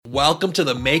Welcome to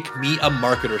the Make Me a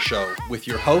Marketer show with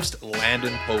your host,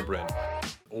 Landon Pobrin.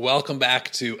 Welcome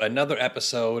back to another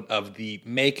episode of the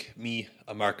Make Me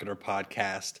a Marketer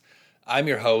podcast. I'm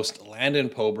your host, Landon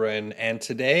Pobrin, and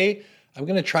today I'm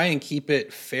going to try and keep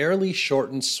it fairly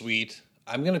short and sweet.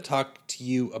 I'm going to talk to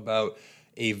you about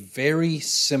a very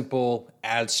simple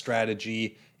ad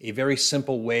strategy, a very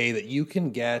simple way that you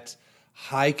can get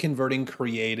high converting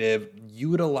creative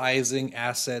utilizing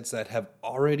assets that have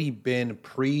already been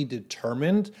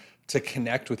predetermined to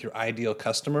connect with your ideal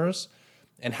customers,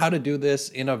 and how to do this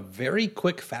in a very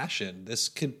quick fashion. This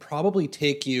could probably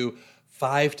take you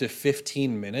 5 to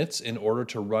 15 minutes in order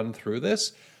to run through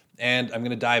this, and I'm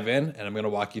going to dive in and I'm going to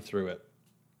walk you through it.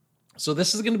 So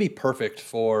this is going to be perfect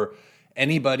for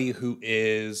anybody who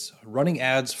is running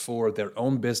ads for their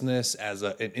own business as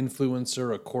an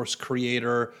influencer, a course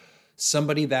creator,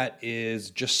 somebody that is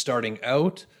just starting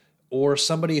out, or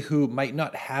somebody who might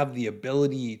not have the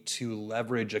ability to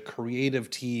leverage a creative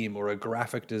team or a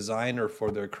graphic designer for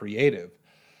their creative.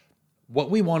 What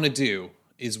we want to do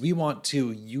is we want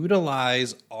to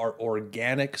utilize our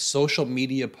organic social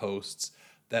media posts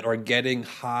that are getting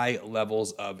high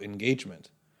levels of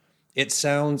engagement. It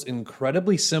sounds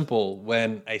incredibly simple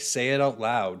when I say it out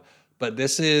loud, but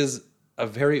this is a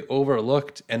very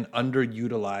overlooked and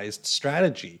underutilized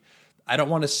strategy. I don't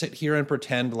want to sit here and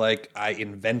pretend like I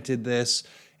invented this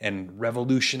and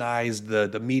revolutionized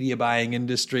the media buying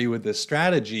industry with this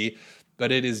strategy, but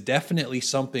it is definitely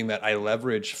something that I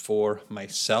leverage for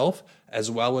myself as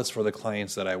well as for the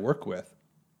clients that I work with.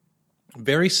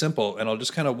 Very simple, and I'll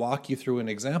just kind of walk you through an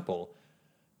example.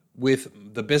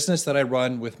 With the business that I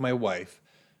run with my wife,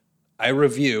 I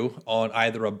review on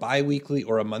either a bi-weekly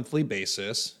or a monthly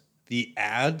basis the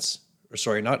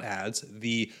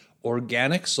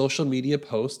organic social media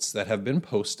posts that have been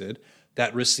posted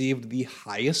that received the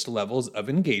highest levels of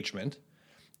engagement,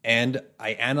 and I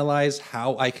analyze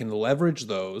how I can leverage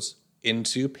those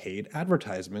into paid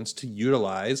advertisements to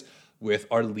utilize with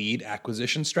our lead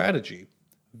acquisition strategy.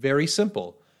 Very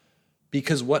simple.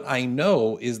 Because what I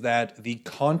know is that the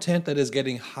content that is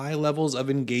getting high levels of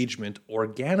engagement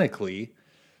organically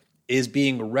is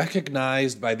being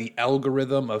recognized by the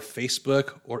algorithm of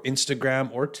Facebook or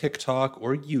Instagram or TikTok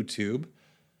or YouTube,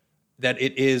 that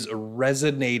it is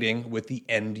resonating with the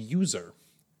end user.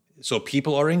 So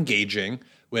people are engaging.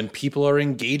 When people are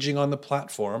engaging on the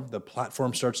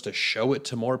platform starts to show it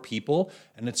to more people,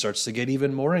 and it starts to get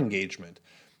even more engagement.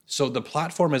 So the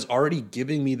platform is already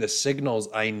giving me the signals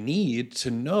I need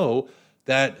to know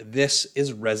that this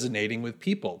is resonating with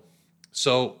people.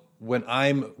 So when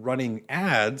I'm running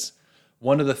ads,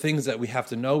 one of the things that we have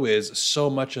to know is so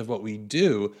much of what we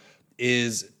do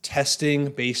is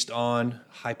testing based on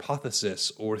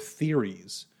hypothesis or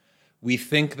theories. We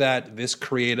think that this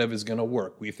creative is going to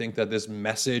work. We think that this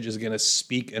message is going to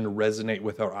speak and resonate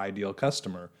with our ideal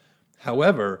customer.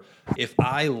 However, if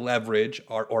I leverage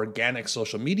our organic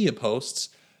social media posts,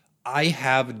 I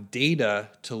have data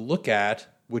to look at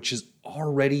which is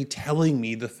already telling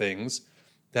me the things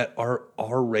that are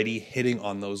already hitting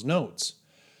on those notes.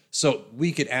 So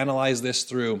we could analyze this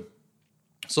through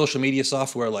social media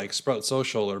software like Sprout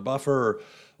Social or Buffer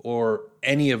or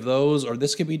any of those, or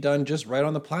this could be done just right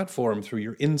on the platform through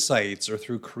your insights or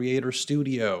through Creator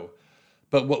Studio.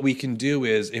 But what we can do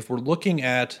is, if we're looking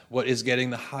at what is getting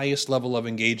the highest level of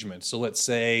engagement, so let's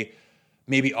say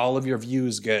maybe all of your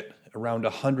views get around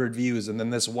 100 views and then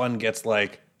this one gets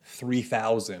like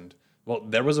 3,000. Well,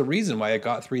 there was a reason why it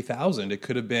got 3,000. It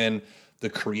could have been the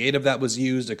creative that was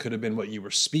used. It could have been what you were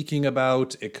speaking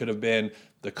about. It could have been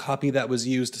the copy that was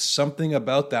used. Something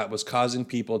about that was causing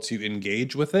people to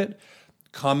engage with it,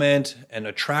 comment,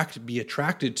 and be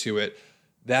attracted to it.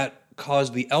 That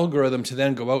caused the algorithm to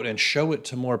then go out and show it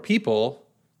to more people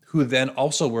who then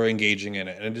also were engaging in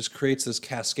it. And it just creates this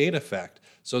cascade effect.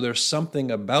 So there's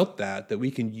something about that we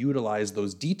can utilize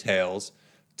those details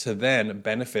to then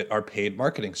benefit our paid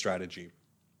marketing strategy.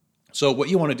 So what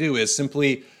you want to do is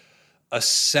simply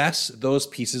assess those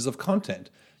pieces of content.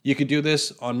 You could do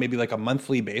this on maybe like a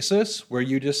monthly basis where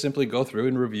you just simply go through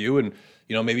and review and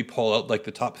maybe pull out like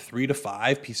the top 3 to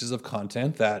 5 pieces of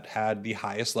content that had the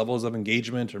highest levels of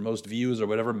engagement or most views or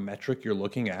whatever metric you're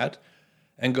looking at,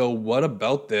 and go, what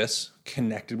about this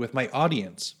connected with my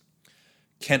audience?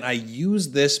 Can I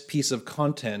use this piece of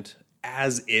content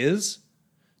as is,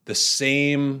 the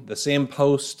same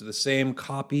post, the same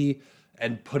copy,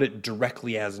 and put it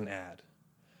directly as an ad?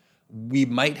 We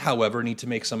might, however, need to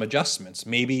make some adjustments.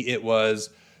 Maybe it was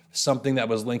something that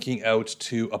was linking out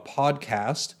to a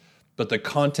podcast, but the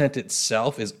content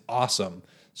itself is awesome.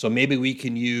 So maybe we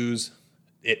can use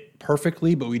it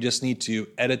perfectly, but we just need to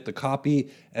edit the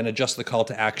copy and adjust the call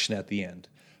to action at the end.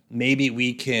 Maybe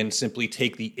we can simply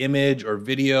take the image or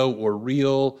video or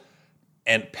reel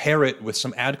and pair it with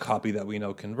some ad copy that we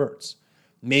know converts.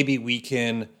 Maybe we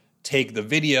can take the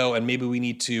video and maybe we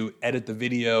need to edit the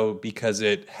video because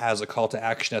it has a call to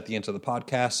action at the end of the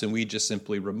podcast, and we just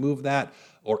simply remove that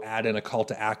or add in a call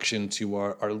to action to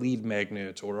our lead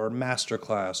magnet or our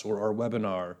masterclass or our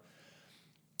webinar.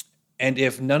 And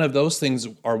if none of those things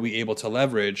are we able to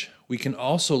leverage, we can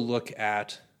also look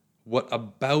at what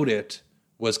about it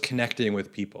was connecting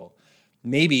with people.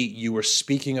 Maybe you were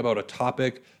speaking about a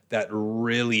topic that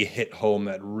really hit home,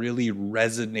 that really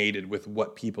resonated with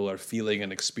what people are feeling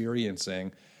and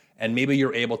experiencing. And maybe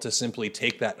you're able to simply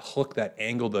take that hook, that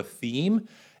angle, the theme,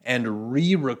 and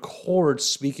re-record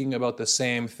speaking about the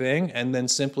same thing, and then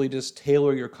simply just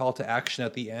tailor your call to action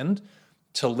at the end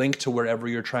to link to wherever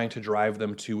you're trying to drive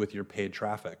them to with your paid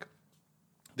traffic.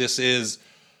 This is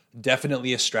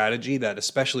definitely a strategy that,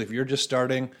 especially if you're just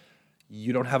starting,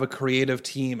 you don't have a creative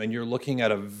team, and you're looking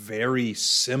at a very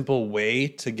simple way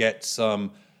to get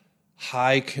some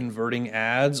high converting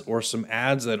ads or some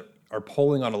ads that are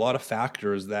pulling on a lot of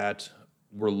factors that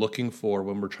we're looking for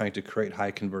when we're trying to create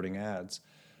high converting ads.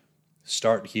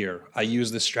 Start here. I use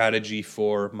this strategy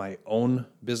for my own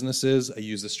businesses. I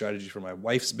use this strategy for my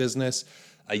wife's business.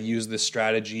 I use this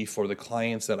strategy for the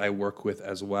clients that I work with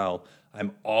as well.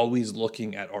 I'm always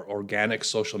looking at our organic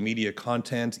social media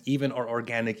content, even our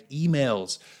organic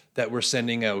emails that we're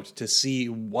sending out, to see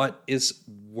what is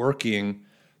working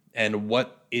and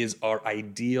what is our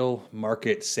ideal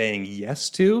market saying yes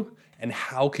to, and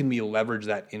how can we leverage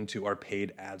that into our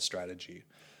paid ad strategy.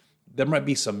 There might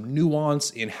be some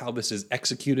nuance in how this is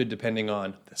executed depending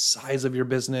on the size of your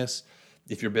business,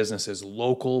 if your business is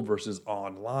local versus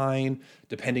online,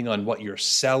 depending on what you're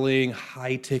selling,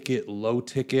 high ticket, low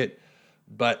ticket.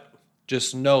 But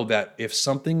just know that if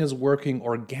something is working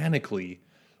organically,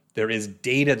 there is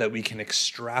data that we can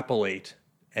extrapolate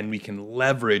and we can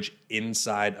leverage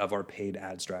inside of our paid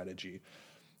ad strategy.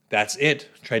 That's it.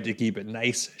 Tried to keep it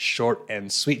nice, short,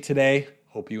 and sweet today.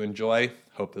 Hope you enjoy.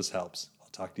 Hope this helps. I'll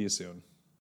talk to you soon.